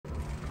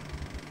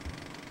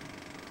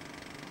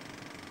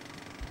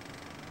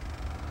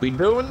We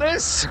doing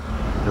this?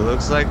 It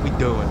looks like we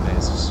doing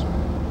this.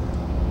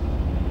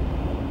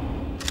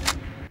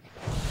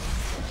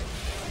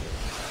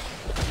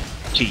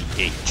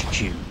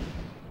 THQ.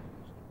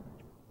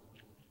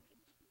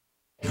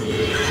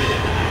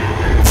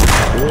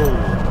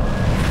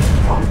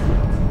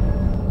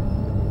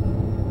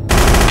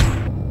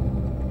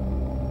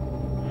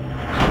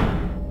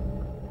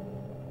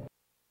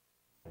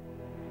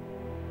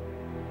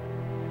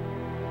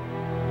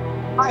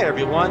 Hi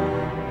everyone.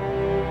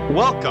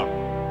 Welcome.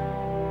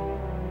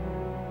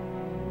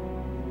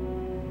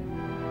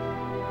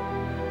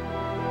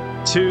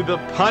 To the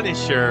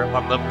Punisher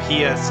on the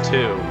PS2.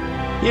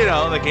 You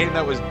know, the game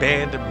that was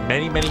banned in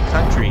many, many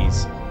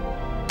countries.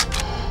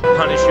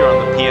 Punisher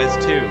on the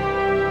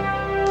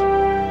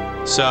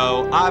PS2.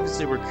 So,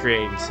 obviously we're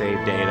creating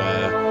save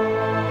data.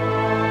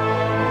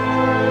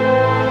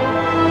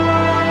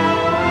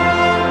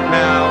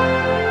 Now,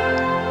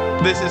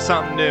 this is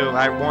something new.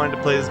 I wanted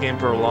to play this game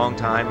for a long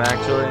time,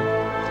 actually.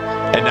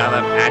 And now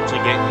that I'm actually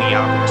getting the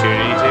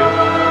opportunity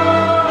to.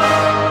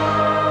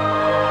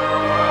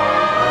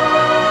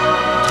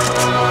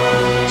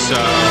 So,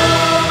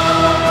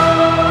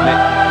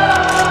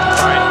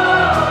 fine.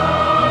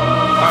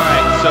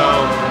 Alright, so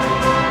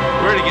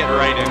we're gonna get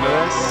right into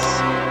this.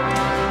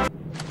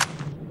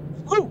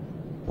 Woo!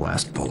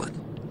 Last bullet.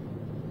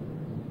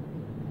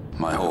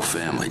 My whole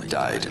family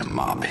died in a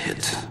mob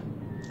hit.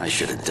 I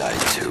should have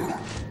died too.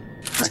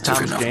 I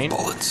took enough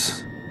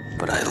bullets,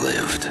 but I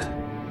lived.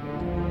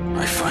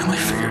 I finally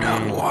figured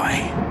out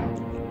why.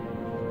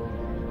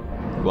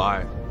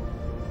 Why?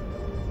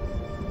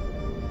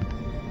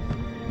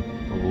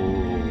 Ooh.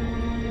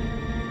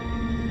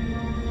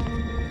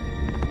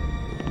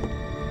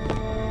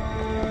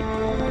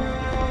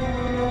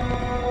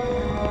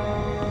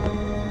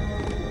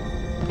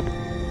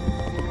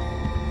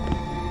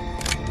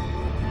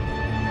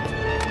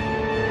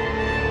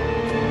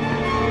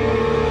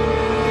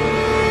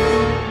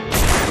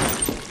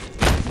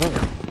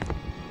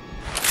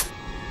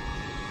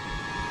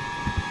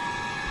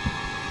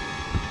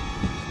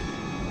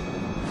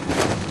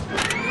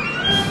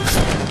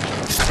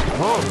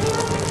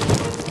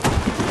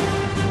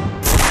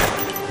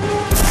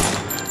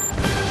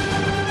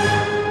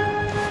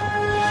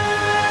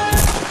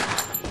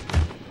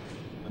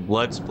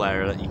 Blood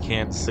splatter that you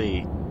can't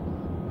see.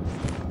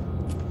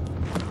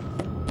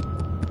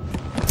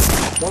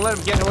 Don't let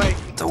him get away.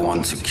 The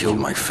ones who killed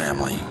my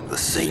family, the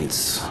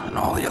saints, and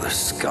all the other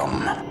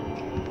scum.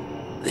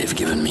 They've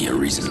given me a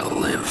reason to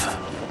live.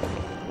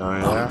 Oh,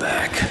 yeah? I'm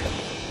back.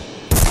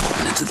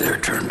 And it's their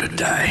turn to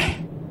die.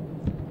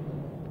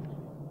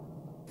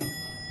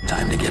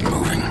 Time to get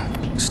moving.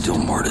 Still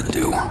more to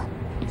do.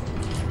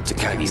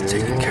 Takagi's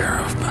taken care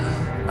of, but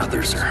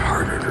others are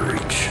harder to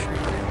reach.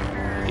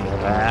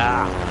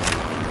 Yeah.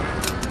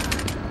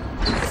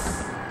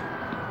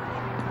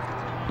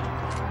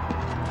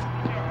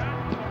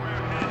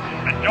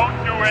 And don't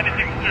do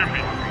anything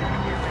stupid.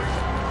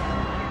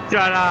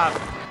 Shut up.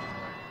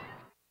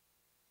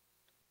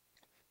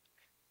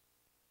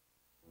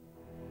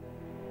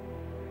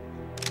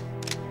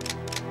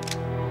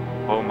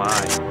 Oh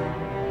my.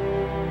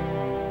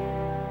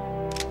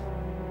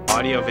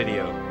 Audio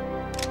video.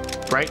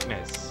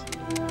 Brightness.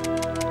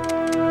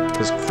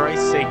 For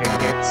Christ's sake, I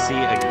can't see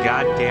a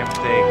goddamn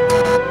thing.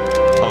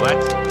 Oh,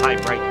 that's high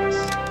brightness.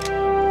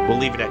 We'll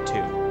leave it at 2.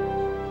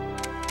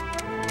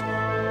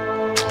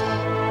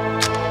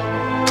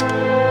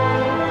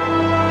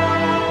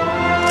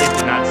 It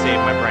did not save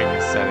my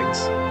brightness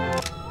settings.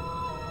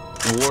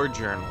 War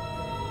journal.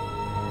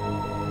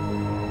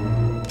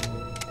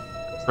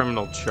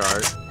 Criminal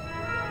chart.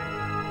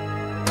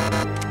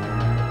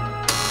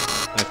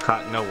 I've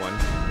caught no one.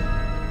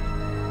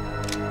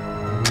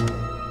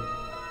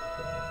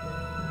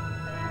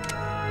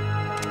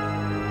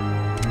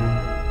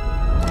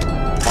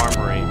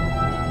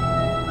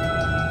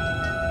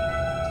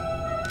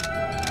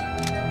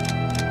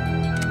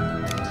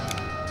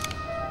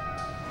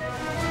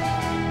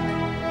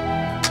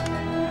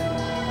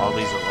 All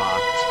these are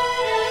locked.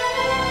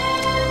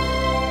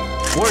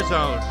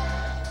 Warzone!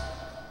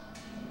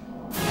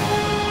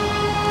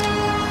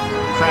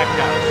 Crack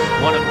house.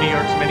 One of New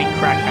York's many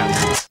crack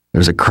houses.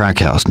 There's a crack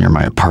house near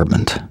my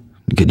apartment.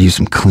 You could use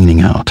some cleaning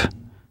out.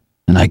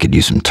 And I could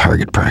use some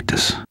target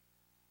practice.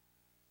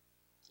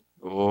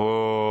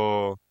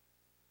 Oh.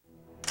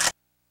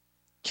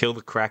 Kill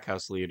the crack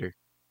house leader.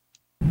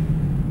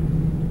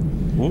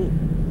 Ooh.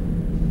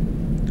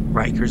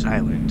 Rikers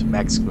Island,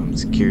 maximum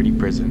security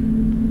prison.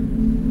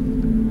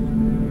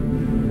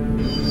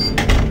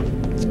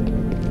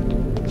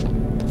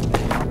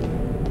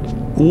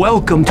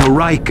 Welcome to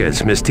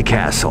Rikers, Mr.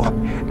 Castle.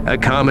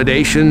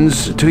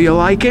 Accommodations to your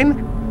liking?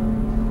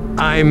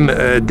 I'm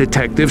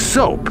Detective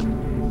Soap.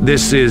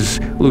 This is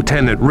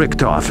Lieutenant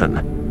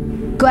Richtofen.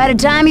 Quite a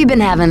time you've been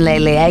having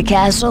lately, eh,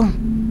 Castle?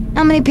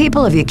 How many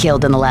people have you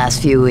killed in the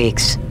last few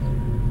weeks?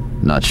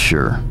 Not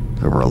sure.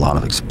 There were a lot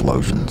of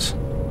explosions.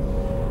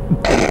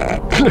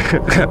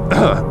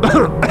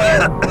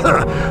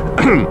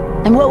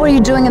 And what were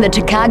you doing in the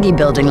Takagi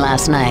building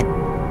last night?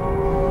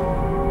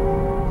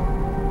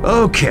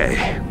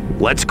 Okay,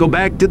 let's go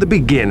back to the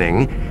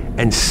beginning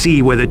and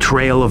see where the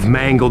trail of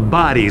mangled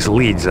bodies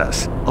leads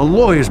us. A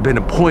lawyer's been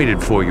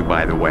appointed for you,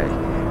 by the way.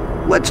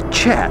 Let's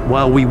chat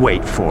while we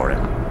wait for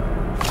him.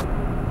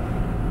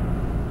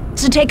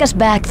 So take us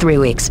back 3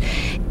 weeks.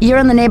 You're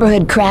in the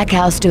neighborhood crack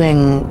house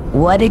doing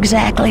what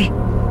exactly?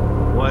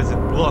 What does it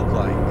look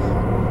like?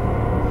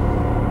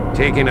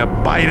 Taking a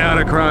bite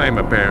out of crime,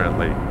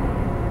 apparently.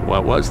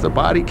 What was the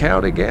body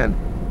count again?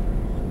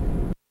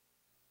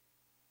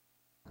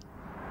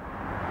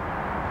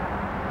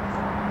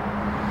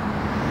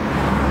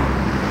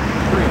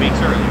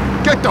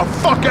 Get the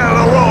fuck out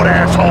of the road,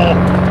 asshole!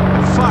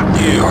 Fuck.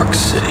 New York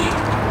City.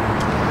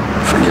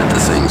 Forget the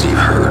things you've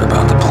heard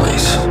about the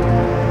place.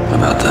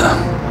 About the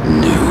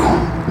new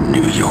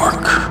New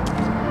York.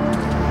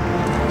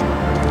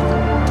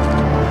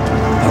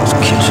 Hell's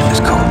Kitchen is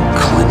called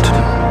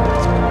Clinton.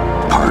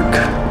 Park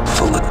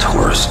full of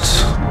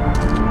tourists.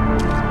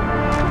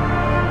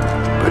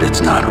 But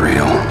it's not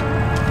real.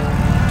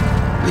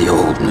 The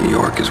old New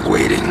York is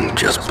waiting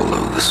just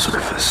below the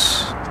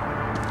surface.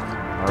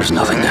 There's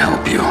nothing to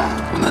help you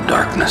when the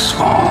darkness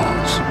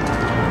falls.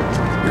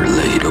 You're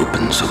laid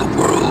open so the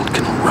world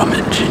can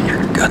rummage in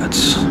your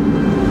guts.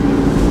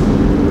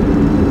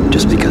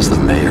 Just because the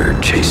mayor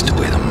chased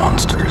away the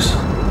monsters,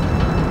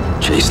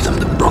 chased them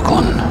to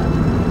Brooklyn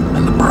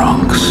and the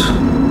Bronx,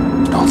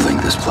 don't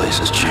think this place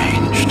has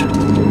changed.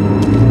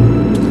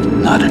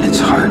 Not in its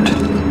heart.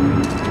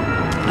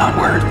 Not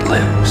where it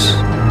lives.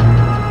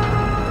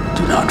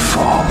 Do not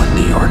fall in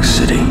New York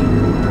City.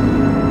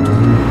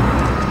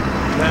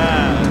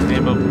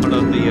 Name of one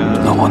of the,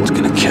 no one's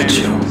gonna catch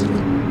you.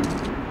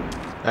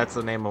 That's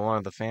the name of one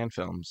of the fan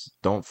films.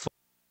 Don't use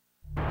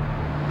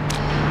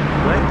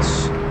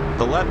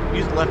the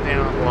left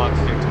analog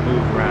stick to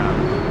move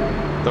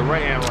around. The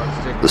right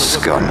analog stick. The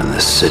scum in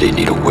this city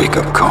need a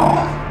wake-up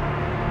call.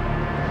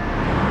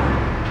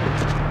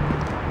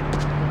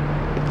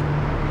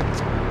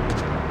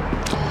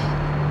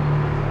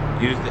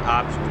 Use the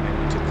options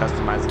menu to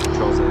customize the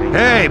controls at any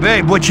Hey,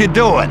 babe, what you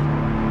doing?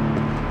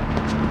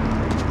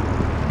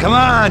 Come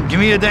on, give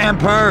me your damn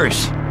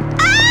purse.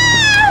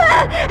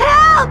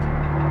 Help!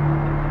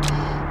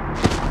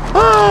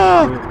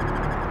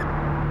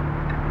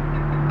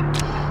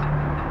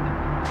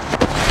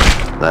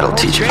 That'll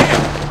teach you.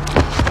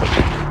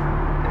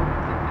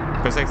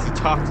 Press X to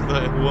talk to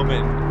the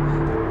woman.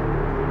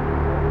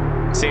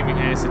 Saving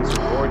innocence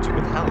rewards you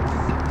with health.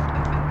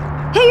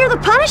 Hey, you're the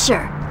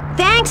Punisher.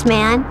 Thanks,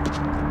 man.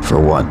 For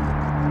what?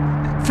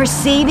 For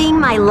saving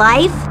my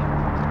life?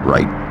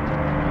 Right.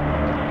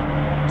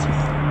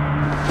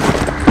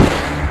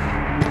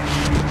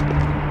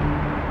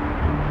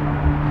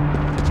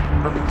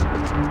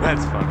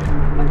 That's funny.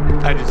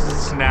 I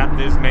just snapped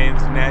this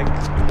man's neck.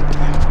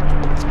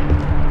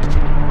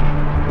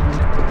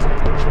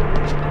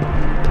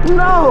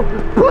 No,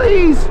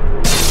 please!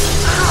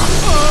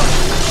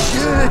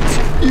 Shit!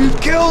 You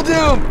killed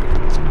him!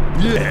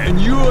 Yeah,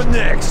 and you're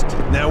next.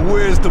 Now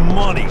where's the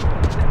money?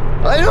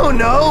 I don't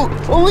know.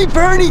 Only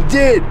Bernie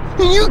did.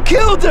 And you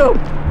killed him!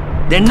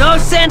 There's no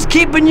sense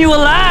keeping you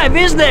alive,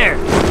 is there?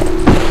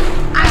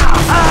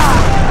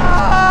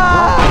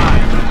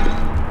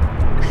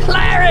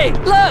 Larry,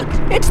 look!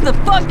 It's the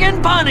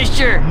fucking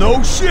Punisher!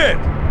 No shit!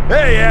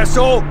 Hey,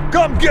 asshole!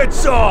 Come get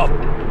some!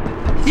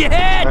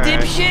 Yeah, All right.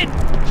 dipshit!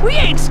 We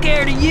ain't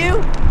scared of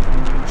you!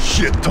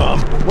 Shit,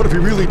 Tom. What if he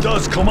really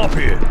does come up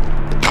here?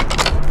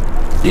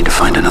 Need to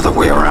find another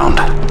way around.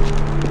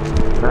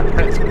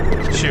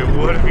 Shit,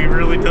 what if he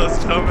really does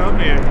come up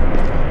here?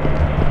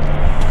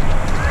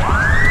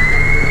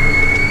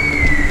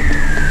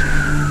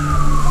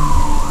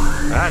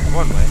 That's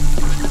one way.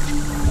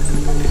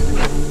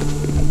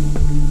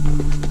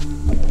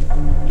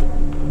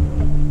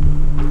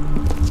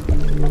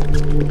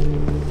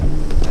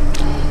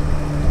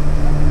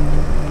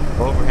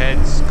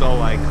 Overhead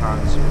skull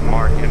icons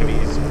mark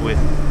enemies with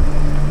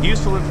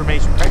useful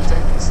information. Press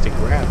X to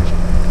grab it.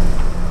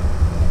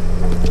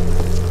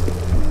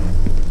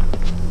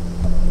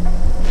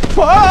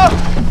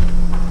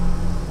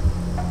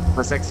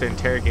 Press X to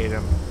interrogate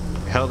him.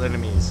 Held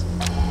enemies.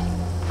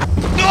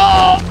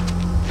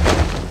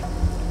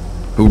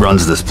 Who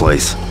runs this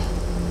place?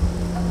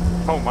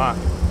 Oh my.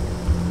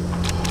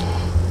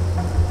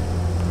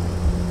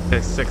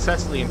 To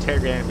successfully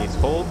interrogate enemies,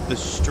 hold the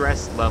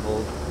stress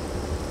level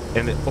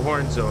in the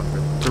orange zone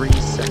for 3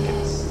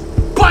 seconds.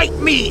 Bite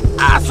me,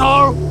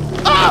 asshole!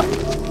 Ah!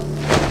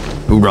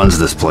 Who runs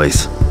this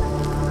place?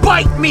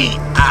 Bite me,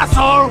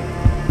 asshole!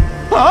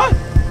 Huh?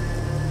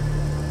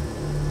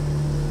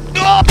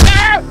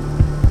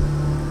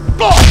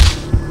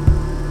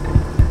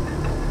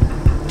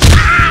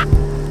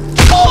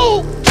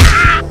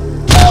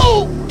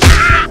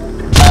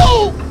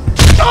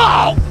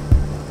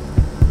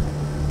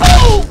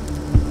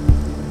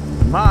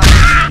 Come on,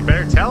 you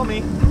better tell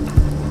me.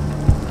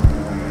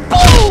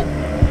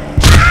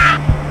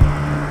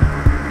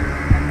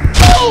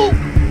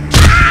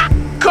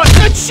 Cut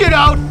that shit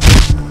out!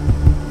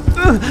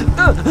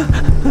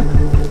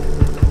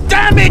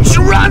 Damage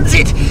runs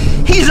it!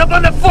 He's up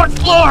on the 4th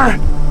floor!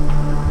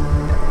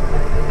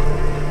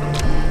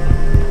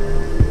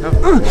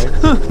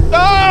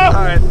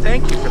 Alright,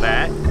 thank you for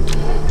that.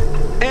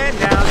 And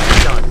now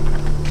you're done.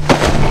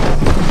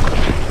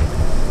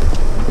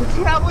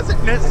 That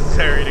wasn't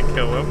necessary to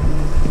kill him.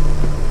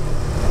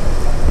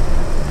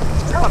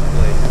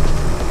 Probably.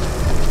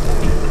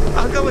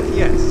 I'll go with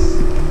yes.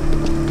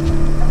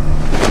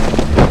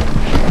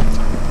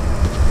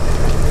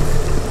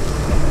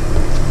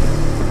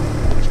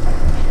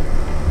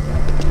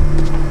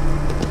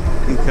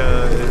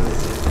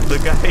 Because the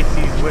guy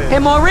he's with. Hey,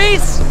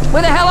 Maurice!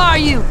 Where the hell are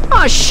you?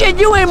 Oh, shit,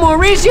 you ain't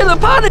Maurice, you're the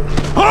Punisher!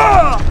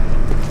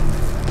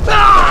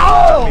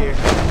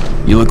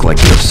 You look like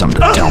you have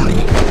something to tell me.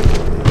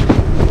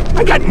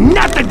 I got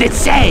nothing to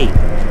say!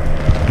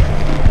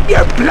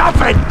 You're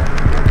bluffing!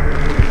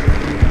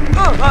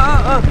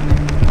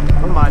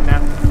 Come on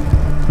now.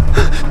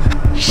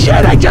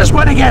 Shit, I just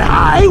want to get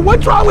high!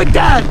 What's wrong with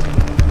that?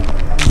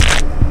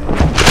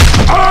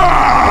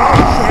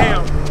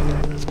 Damn.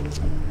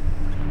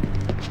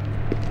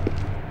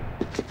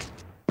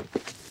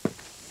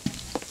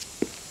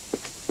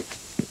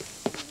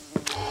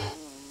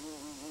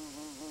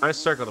 I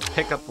circle to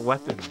pick up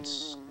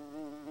weapons.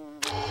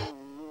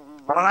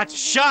 Oh, that's a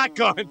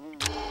shotgun!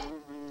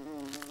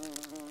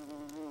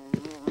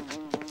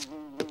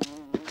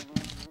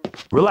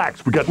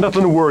 Relax, we got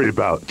nothing to worry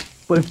about.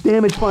 But if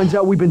Damage finds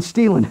out we've been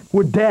stealing,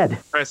 we're dead.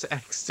 Press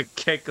X to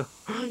kick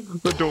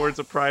the doors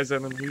of prize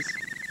enemies.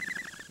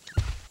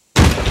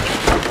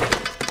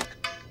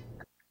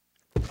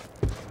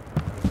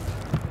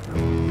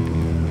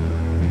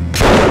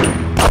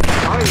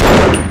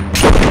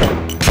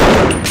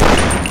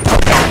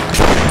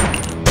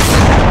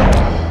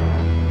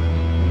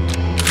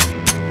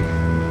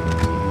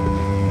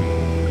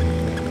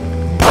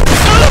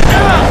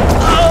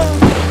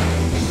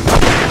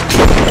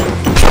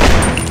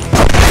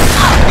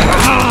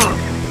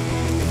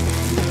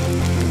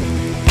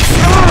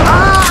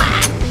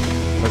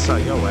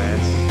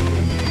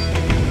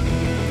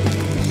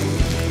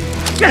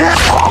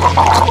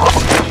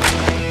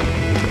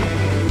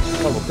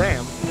 Oh, well,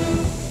 damn.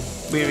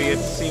 Maybe you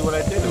get to see what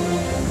I did.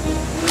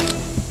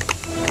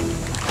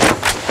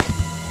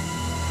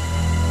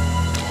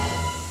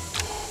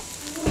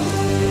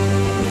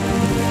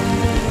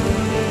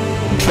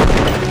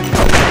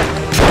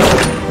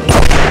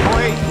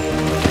 Wait.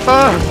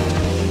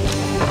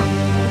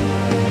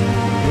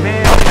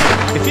 Man,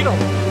 if you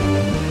don't...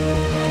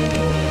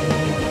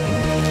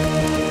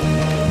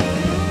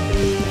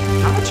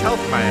 How much health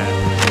am I at?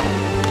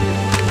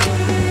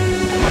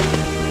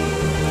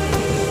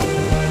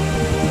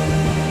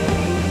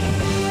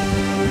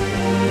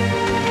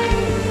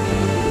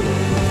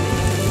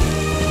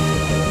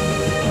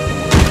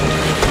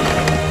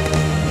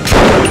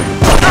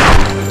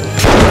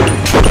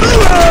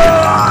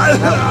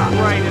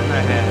 Right in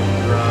the head,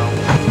 bro.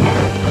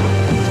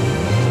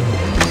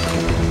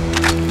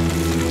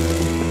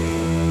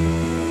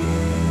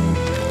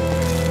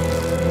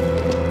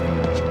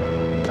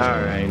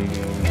 Alrighty.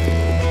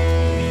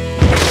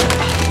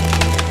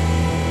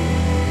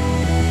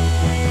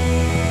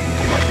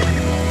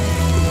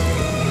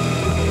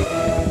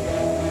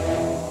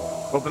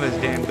 Open this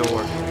damn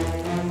door.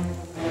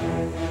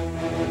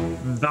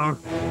 No.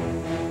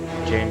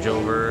 Change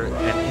over.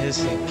 An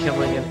innocent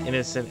killing an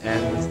innocent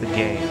ends the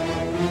game.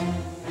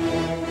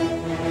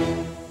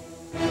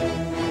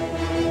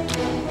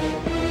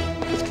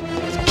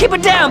 Keep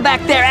it down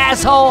back there,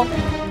 asshole!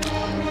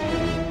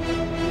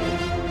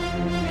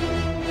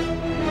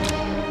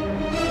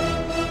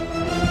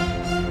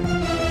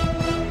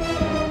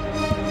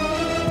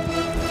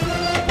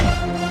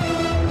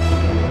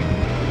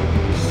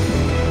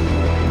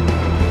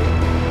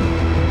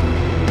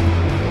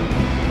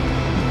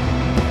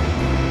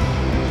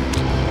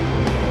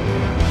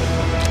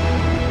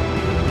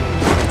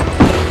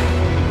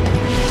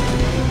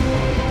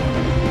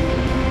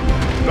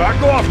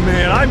 Back off,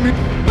 man. I don't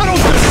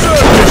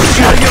deserve this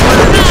shit.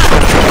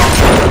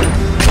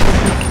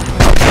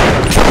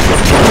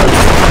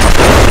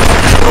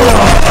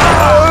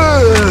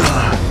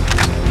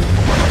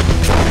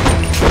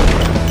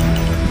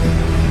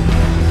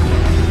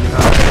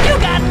 You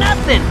got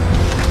nothing!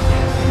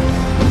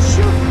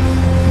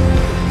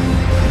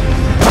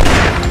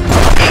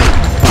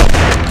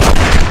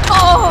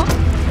 Oh!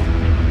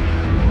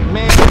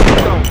 Man,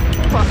 don't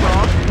fuck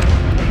off.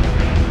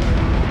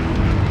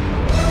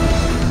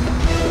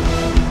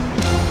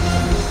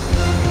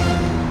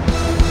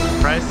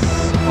 Press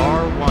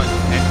R1,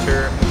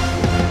 enter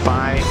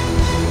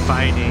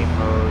fighting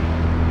mode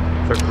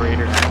for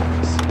greater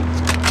accuracy.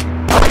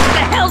 What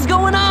the hell's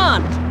going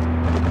on?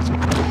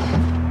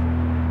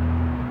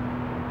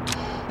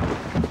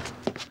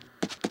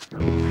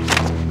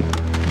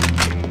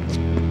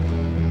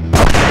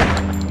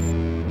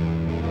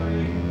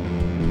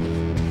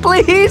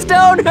 Please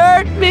don't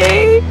hurt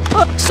me!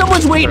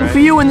 Someone's waiting for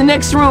you in the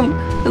next room.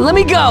 Let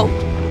me go.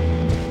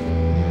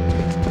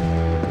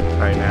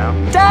 Right now.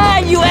 Die,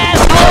 you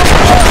asshole!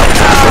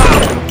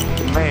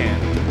 Man.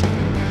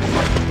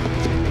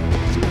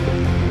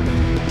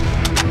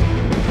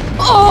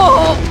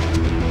 Oh!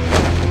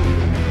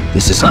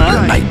 This isn't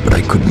your night, but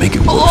I could make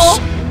it worse.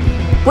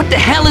 What the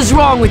hell is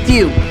wrong with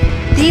you?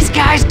 These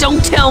guys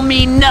don't tell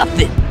me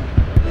nothing.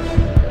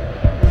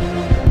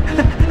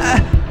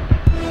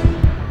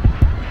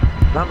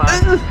 Come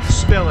on,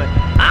 spill it.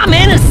 I'm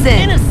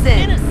innocent.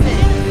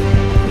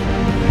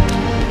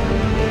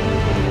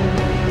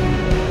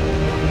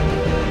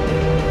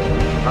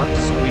 Up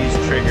squeeze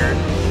trigger.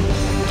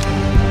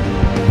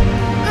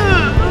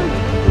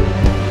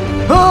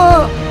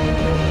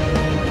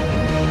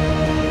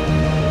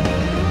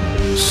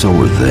 So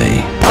were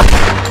they.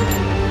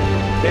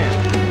 Damn.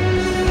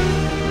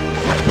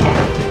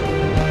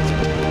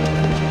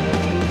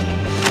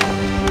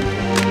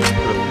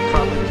 Could've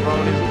probably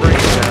thrown his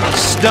brains out.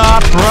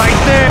 Stop right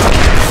there!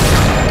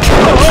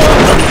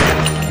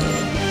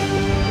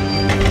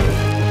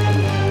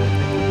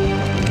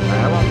 I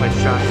want my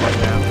shotgun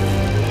now.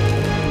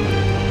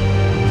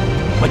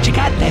 What you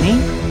got, Benny?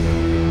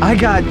 I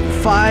got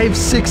 5,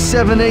 6,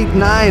 7, 8,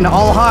 9,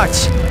 all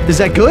hearts. Is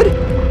that good?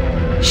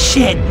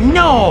 Shit,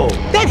 no!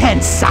 That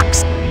hand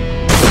sucks!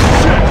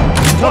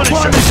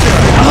 Punisher!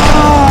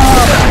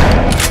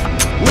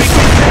 We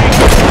can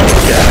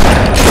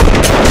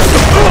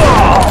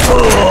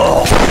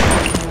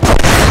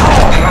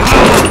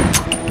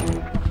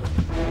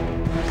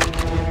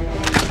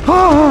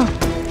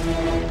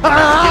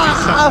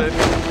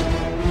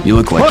You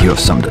look like you have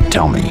something to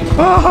tell me.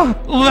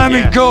 Let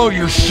me go,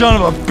 you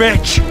son of a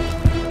bitch!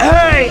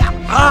 Hey!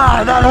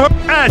 That hurt!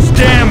 That's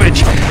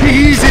damage!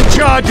 He's in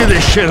charge of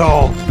this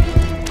shithole!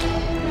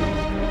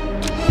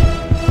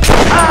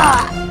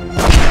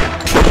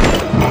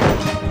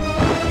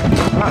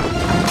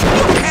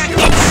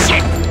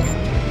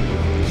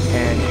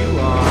 And you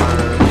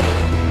are...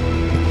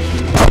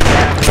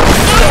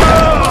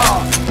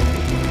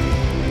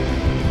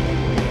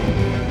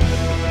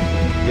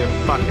 You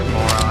fucking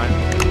moron.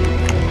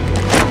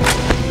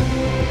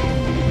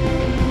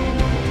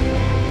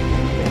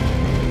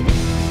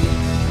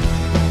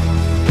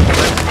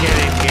 Let's get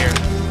in here.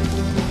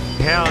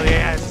 Hell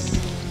yes.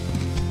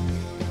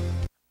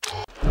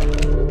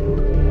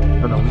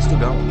 Oh no, we still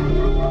going.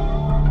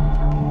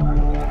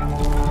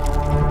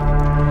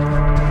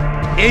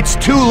 It's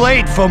too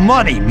late for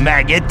money,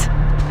 maggot.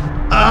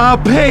 I'll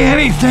pay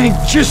anything,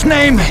 just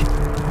name it.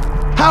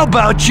 How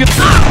about you?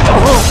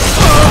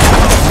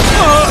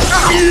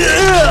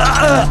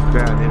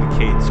 Ground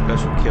indicates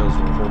special kills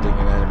when holding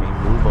an enemy.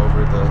 Move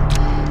over the...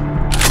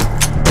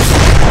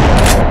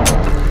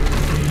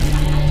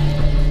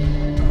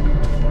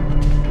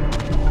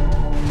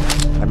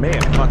 I may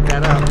have fucked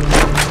that up.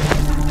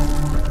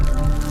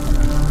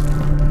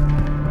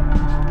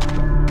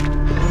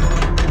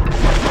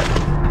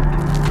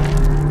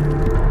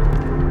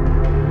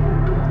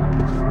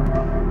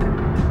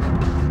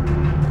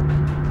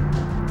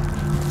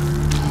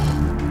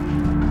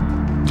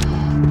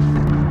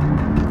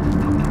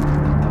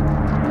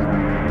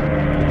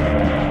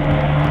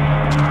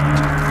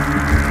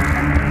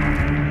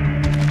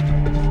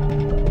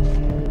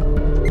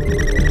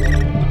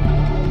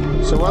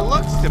 So what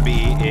looks to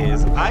be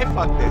is I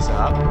fucked this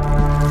up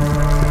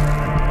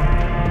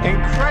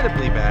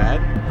incredibly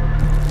bad.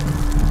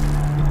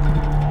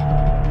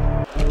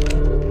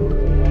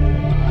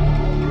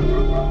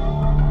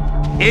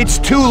 It's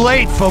too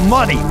late for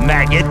money,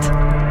 maggot.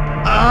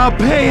 I'll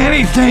pay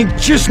anything,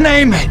 just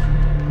name it.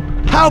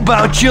 How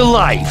about your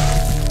life?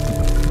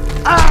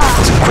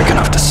 Wasn't quick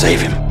enough to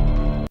save him.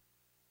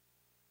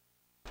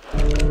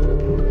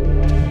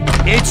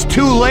 It's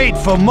too late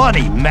for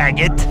money,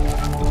 maggot.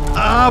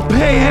 I'll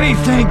pay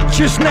anything,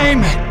 just name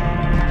it.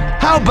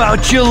 How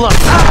about your life?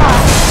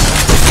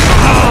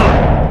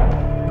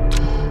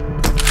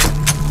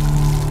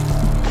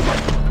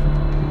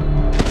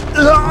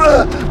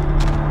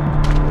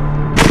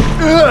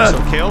 So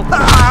kill.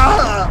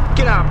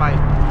 Get out, Mike.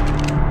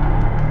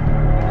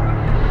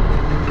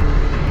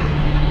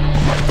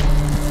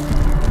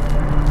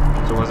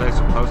 So was I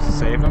supposed to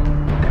save him?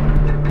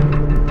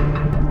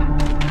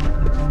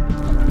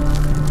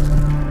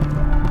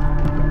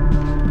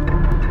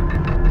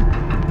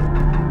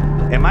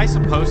 Am I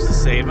supposed to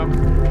save him?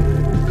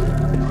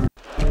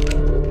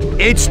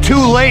 It's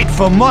too late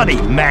for money,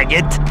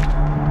 maggot.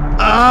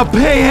 I'll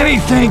pay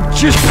anything,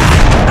 just...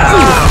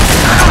 I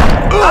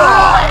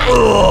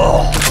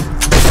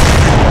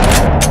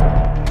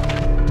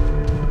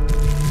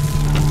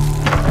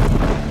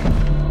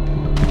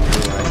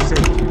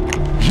see.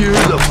 You're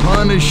the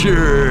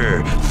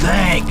Punisher.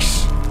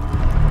 Thanks.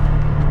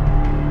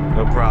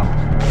 No problem.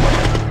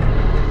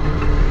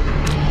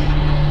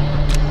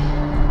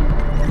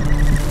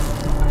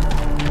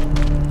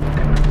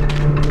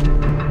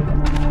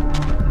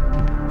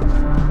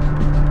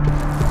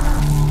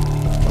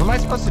 What am I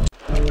supposed to do?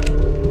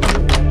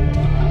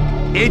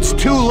 It's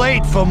too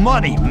late for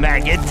money,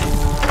 maggot.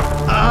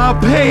 I'll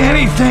pay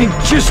anything,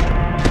 just...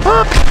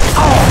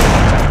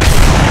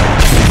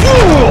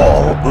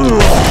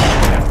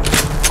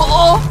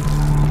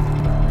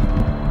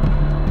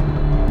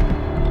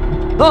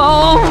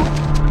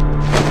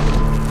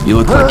 You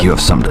look like you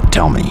have something to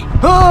tell me.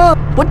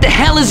 What the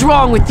hell is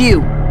wrong with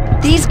you?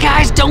 These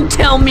guys don't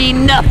tell me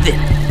nothing.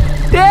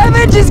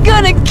 Damage is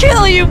gonna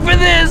kill you for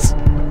this.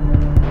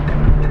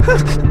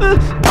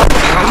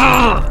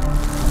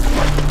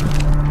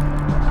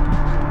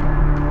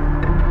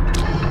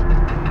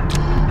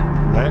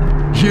 What?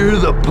 You're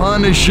the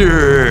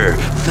Punisher.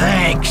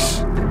 Thanks.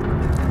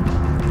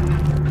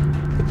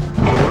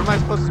 What am I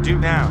supposed to do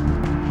now?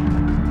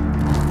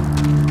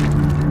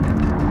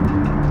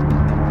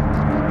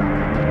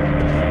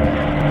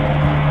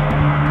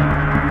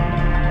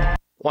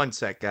 One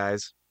sec,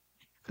 guys.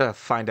 Gotta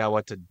find out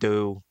what to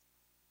do.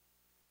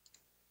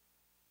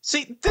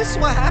 See, this is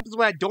what happens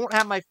when I don't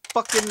have my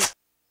fucking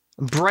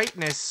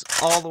brightness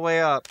all the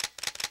way up.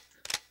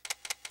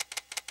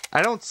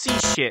 I don't see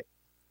shit.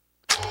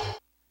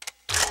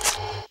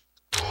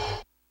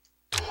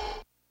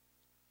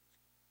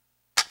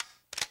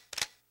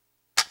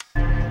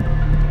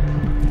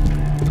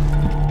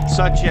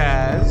 Such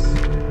as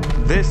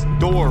this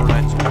door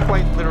that's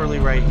quite literally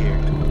right here.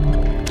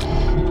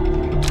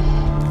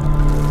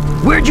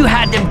 Where'd you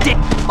hide them dick?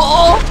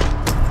 Oh!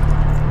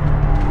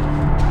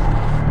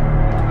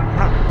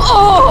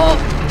 Oh!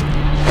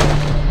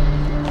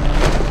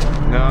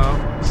 No,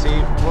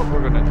 see what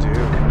we're gonna do.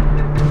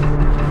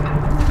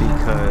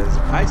 Because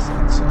I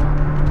said so.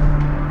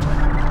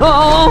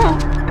 Oh!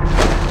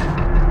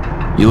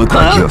 You look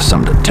like you have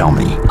something to tell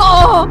me.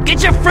 Oh!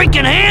 Get your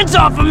freaking hands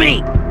off of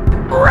me!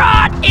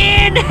 Rot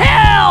in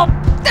hell!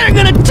 They're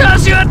gonna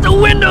toss you out the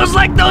windows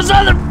like those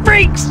other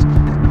freaks!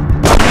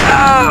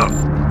 Oh!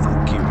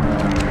 Fuck you.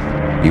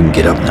 You can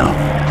get up now.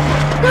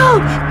 No!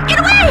 Get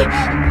away!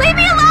 Leave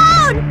me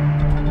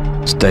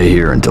alone! Stay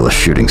here until the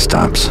shooting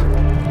stops.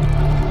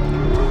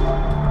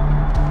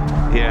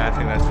 Yeah, I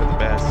think that's for the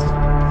best.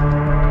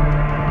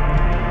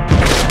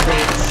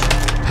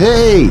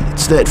 Hey,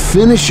 it's that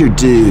finisher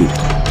dude.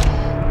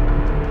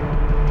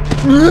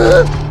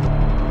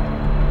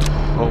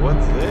 Oh,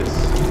 what's this?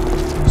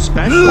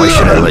 Special? Why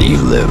should I let you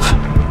live?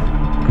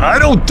 I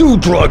don't do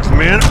drugs,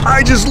 man.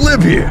 I just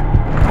live here.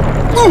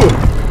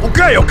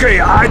 Okay,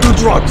 I do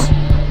drugs.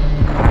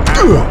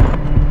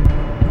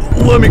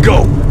 Let me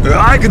go.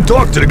 I can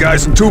talk to the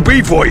guys in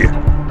 2B for you.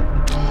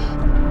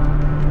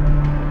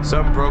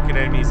 Some broken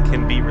enemies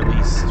can be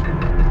released.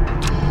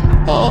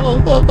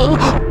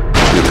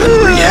 You've been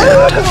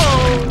rehabbed.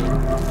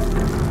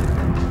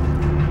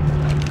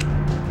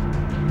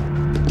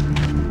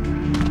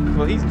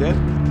 Well, he's dead.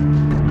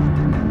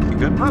 You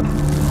good, huh?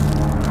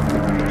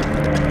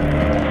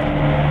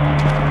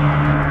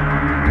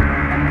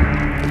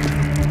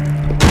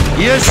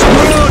 You're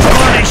screwed,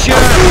 Punisher!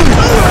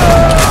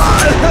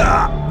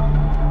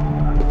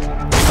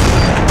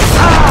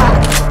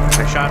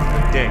 I shot him in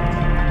the dick.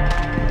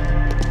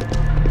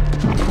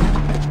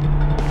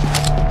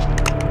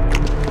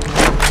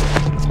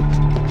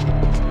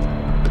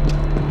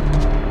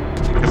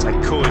 Because I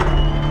could.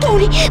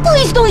 Tony,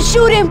 please don't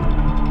shoot him!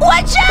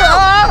 Watch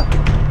out!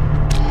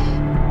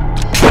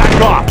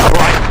 Back off,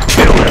 alright?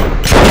 Kill him!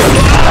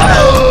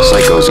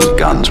 Psychos and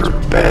guns are a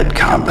bad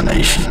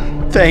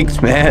combination. Thanks,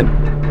 man.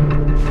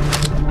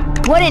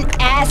 What an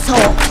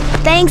asshole!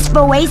 Thanks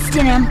for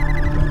wasting him.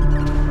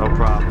 No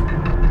problem.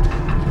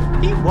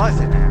 He was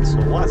an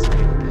asshole, wasn't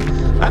he?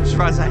 I'm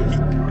surprised I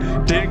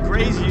didn't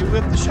graze you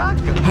with the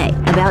shotgun. Hey,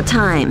 about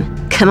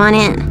time. Come on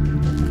in.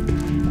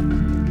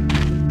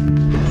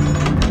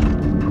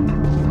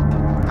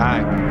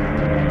 Hi.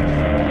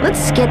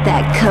 Let's get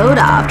that coat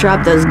off,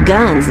 drop those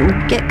guns,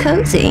 and get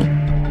cozy.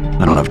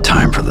 I don't have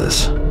time for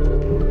this.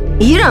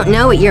 You don't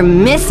know what you're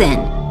missing.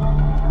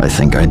 I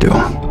think I do.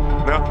 No.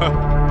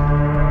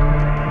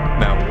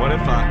 Now, what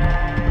if I...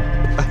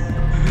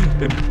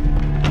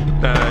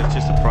 it's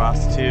just a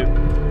prostitute.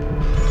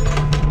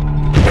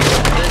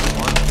 This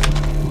one.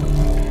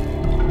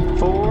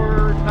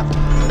 For nothing.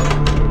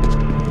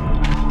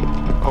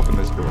 Open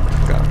this door.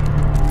 Go.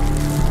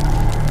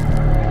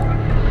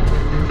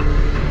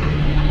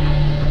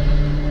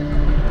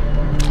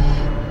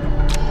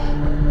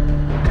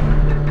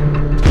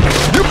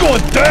 You're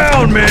going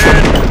down,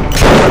 man!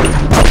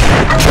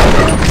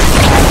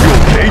 You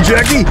okay,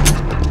 Jackie?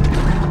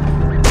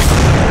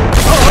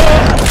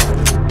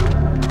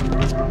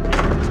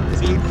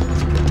 See?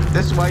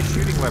 This is why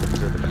shooting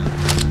weapons are the best.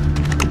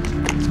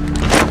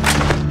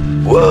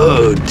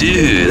 Whoa,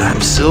 dude,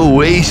 I'm so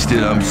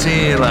wasted. I'm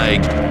seeing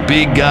like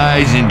big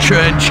guys in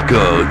trench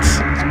coats.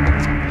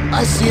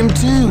 I see him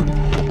too.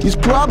 He's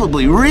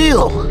probably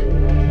real.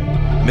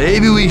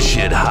 Maybe we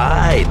should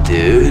hide,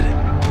 dude.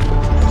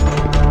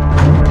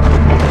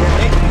 I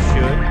think you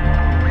should.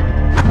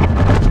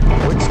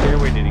 What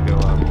stairway did he go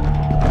up?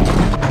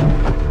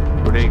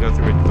 Or did he go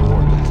through a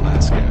door, that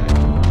last guy?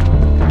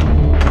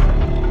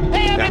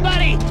 Hey,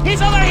 everybody!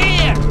 He's over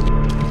here!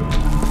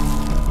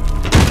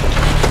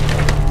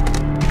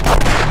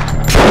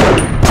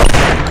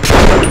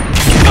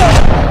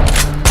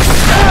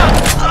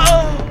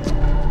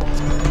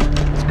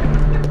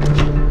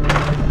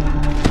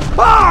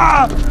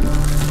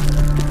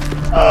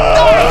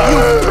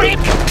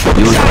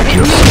 You look like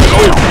you're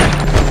sick.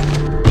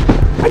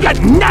 I got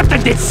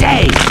nothing to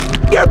say!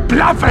 You're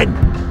bluffing!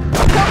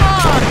 Come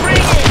on, bring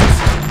it!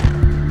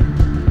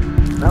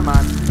 Come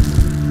on.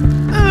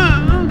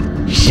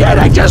 Shit,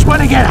 I just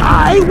want to get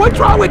high. What's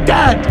wrong with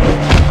that?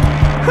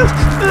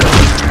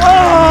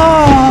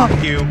 Oh!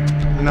 You.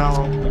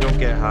 No, you don't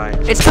get high.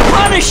 It's the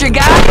Punisher,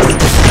 guys!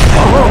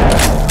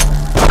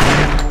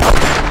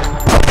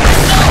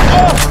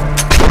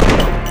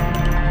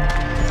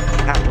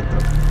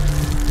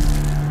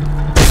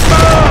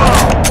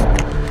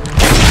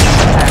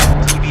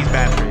 TV's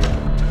bad for you.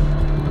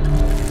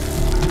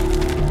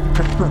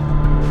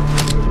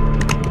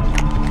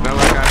 Not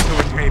like I'm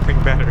doing anything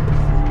better.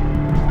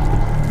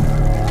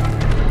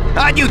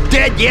 Are you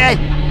dead yet?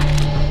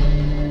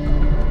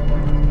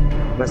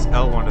 Unless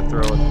L want to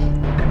throw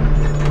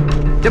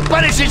it. The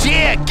Punisher's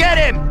here! Get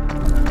him!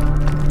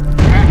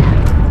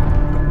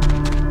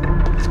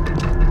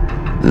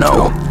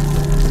 No.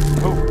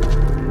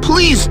 Oh,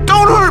 Please,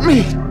 don't hurt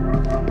me!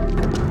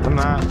 I'm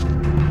not.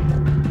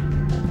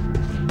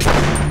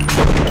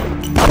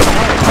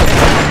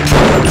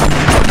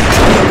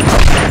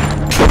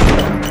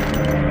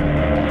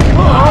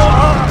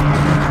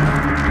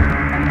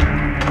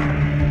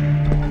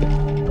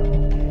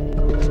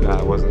 Nah,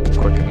 it wasn't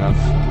quick enough.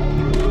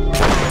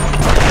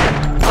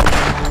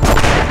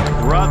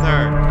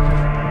 Brother!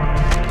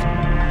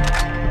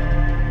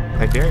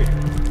 I dare you.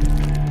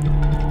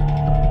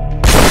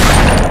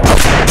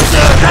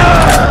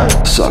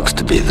 Sucks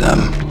to be them.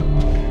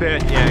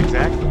 Yeah,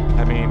 exactly.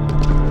 I mean,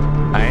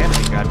 I am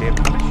the goddamn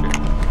Punisher.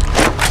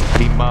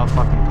 The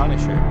motherfucking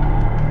Punisher.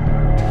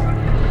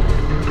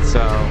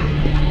 So,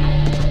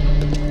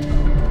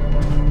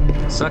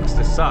 sucks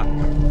to suck.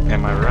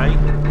 Am I right,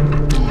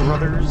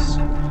 brothers?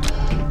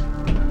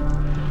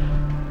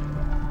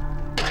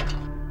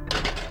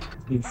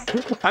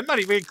 I'm not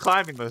even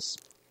climbing this.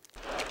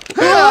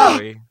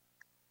 Barely.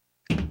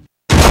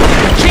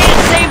 Can't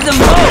save them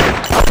both!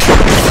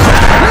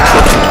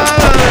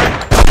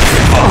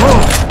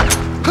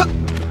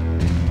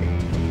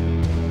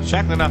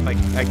 Shockingly enough,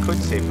 I could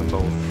save them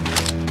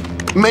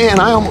both. Man,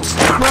 I almost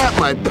crapped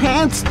my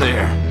pants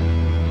there.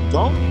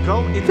 Don't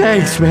go in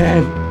Thanks,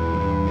 there.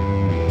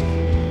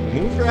 man.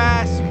 Move your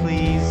ass,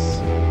 please.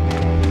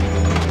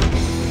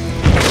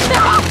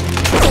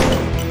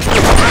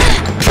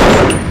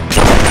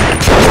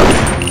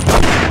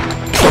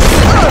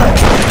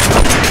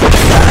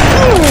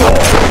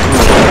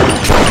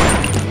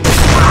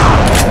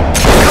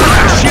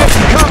 Shit,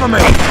 cover me!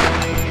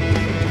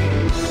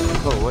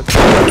 Oh, what's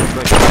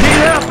that?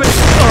 Need help!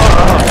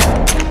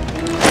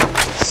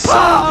 So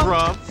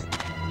rough.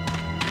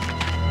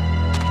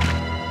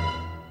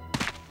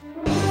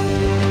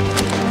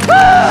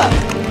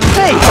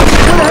 Hey!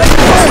 Where the heck are you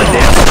going with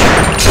this?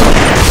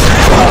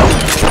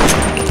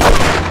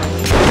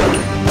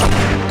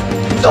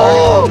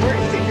 Oh! Where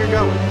do you think you're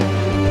going?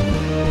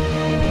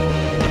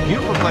 You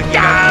look like you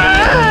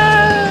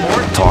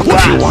got Talk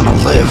if you want to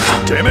live.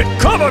 Damn it,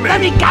 cover me!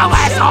 Let me go,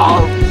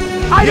 asshole!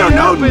 I don't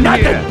know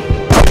nothing.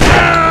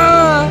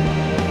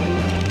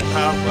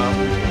 Oh, well.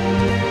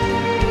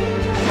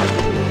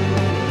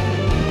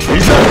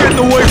 He's not getting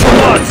away from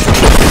us!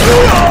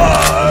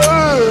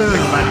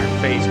 Think about your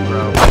face,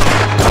 bro.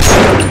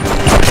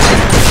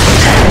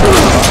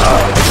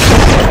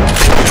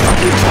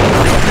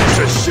 Piece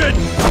of shit!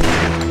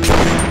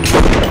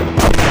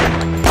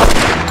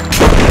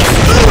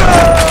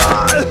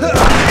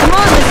 Come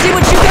on, let's see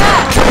what you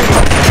got!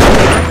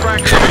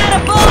 I'm out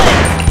of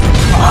bullets!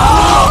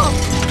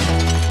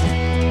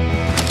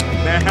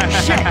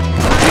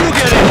 You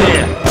get in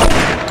here!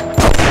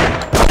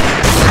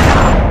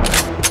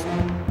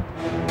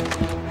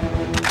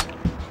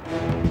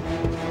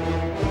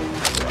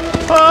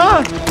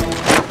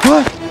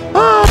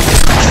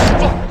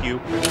 Fuck you.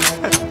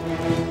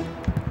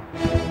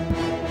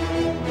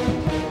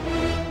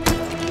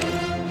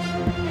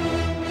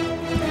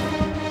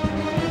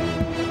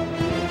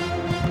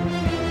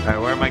 Alright,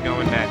 where am I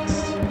going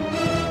next?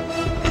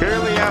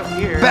 Clearly out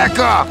here. Back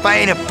off! I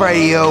ain't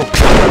afraid of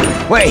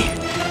you! Wait!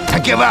 I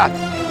give up!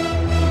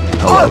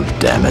 Hello,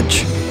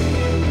 damage.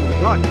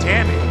 God,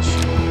 damage.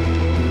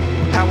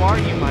 How are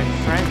you, my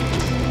friend?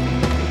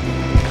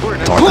 We're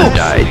in a Talk or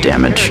die,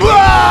 damage.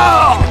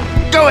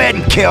 Whoa! Go ahead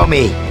and kill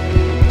me!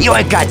 You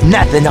ain't got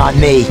nothing on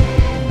me!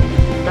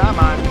 Come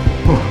on.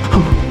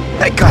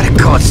 I got a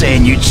call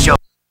saying you'd show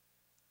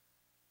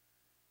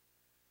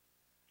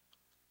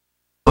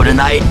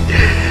tonight.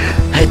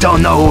 I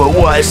don't know who it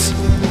was.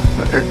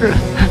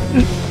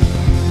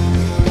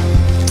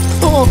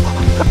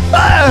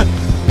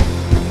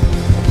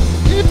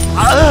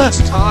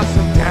 Let's toss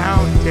him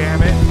down,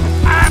 damn it.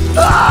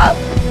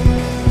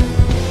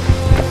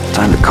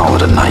 Time to call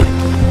it a night.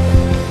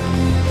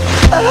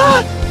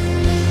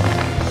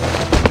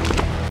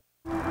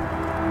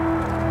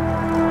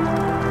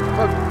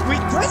 We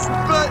pressed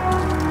but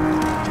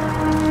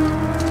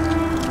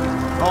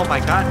oh my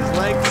god, his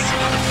legs.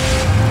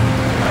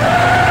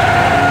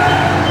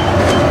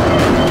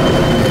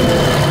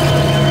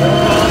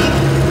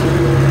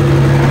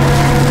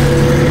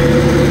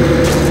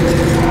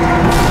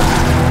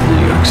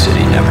 New York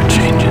City never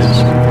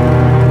changes.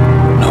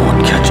 No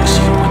one catches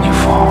you when you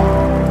fall.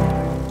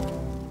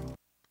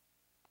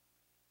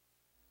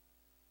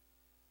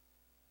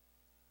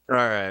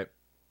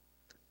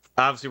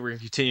 Obviously, we're going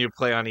to continue to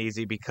play on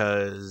easy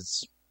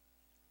because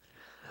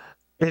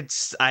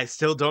I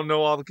still don't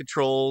know all the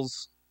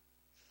controls.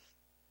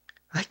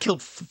 I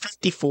killed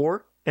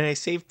 54 and I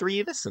saved 3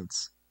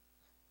 innocents.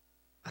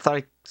 I thought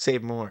I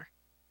saved more.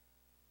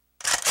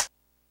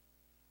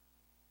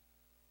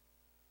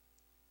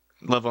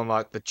 Level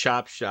unlock the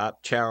Chop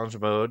Shop challenge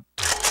mode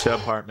to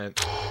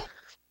apartment.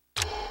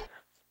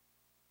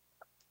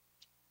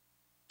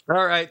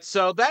 Alright,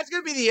 so that's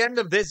going to be the end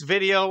of this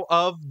video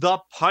of The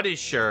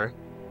Punisher.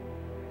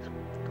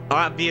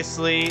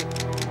 Obviously,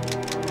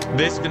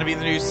 this is going to be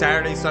the new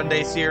Saturday,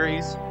 Sunday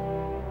series.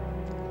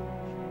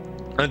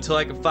 Until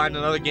I can find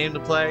another game to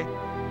play.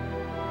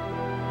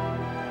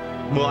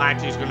 Well,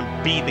 actually, it's going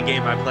to be the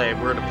game I play.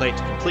 We're going to play it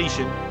to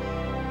completion.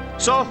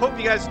 So, I hope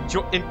you guys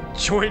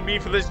join me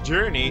for this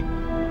journey.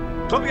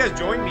 Hope you guys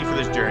join me for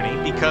this journey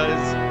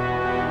because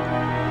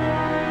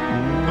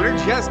we're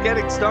just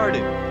getting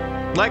started.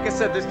 Like I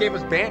said, this game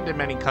was banned in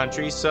many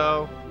countries,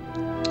 so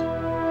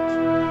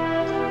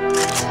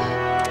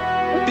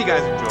hope you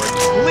guys enjoyed.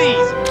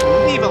 Please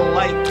leave a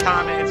like,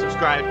 comment, and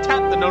subscribe.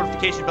 Tap the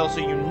notification bell so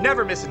you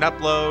never miss an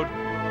upload.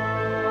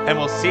 And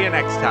we'll see you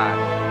next time.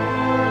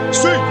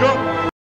 See ya!